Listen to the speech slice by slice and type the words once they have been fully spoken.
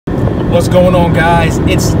What's going on, guys?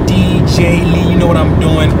 It's Itsdjlee. You know what I'm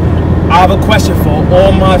doing. I have a question for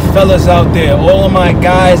all my fellas out there, all of my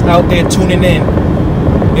guys out there tuning in.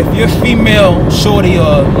 If your female shorty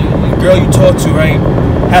or your girl you talk to, right,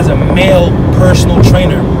 has a male personal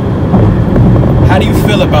trainer, how do you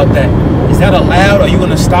feel about that? Is that allowed? Are you going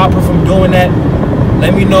to stop her from doing that?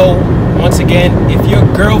 Let me know. Once again, if your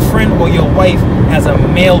girlfriend or your wife has a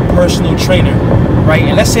male personal trainer, right,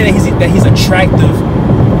 and let's say that he's attractive,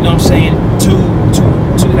 you know what I'm saying,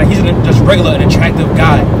 to like he's just regular and attractive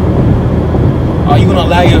guy, are you gonna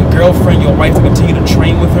allow your girlfriend, your wife, to continue to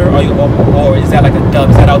train with her, or is that like a dub?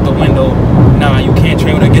 Is that out the window? Nah, you can't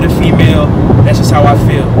train with her. Get a female. That's just how I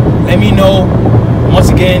feel. Let me know. Once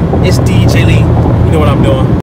again, it's Itsdjlee. You know what I'm doing.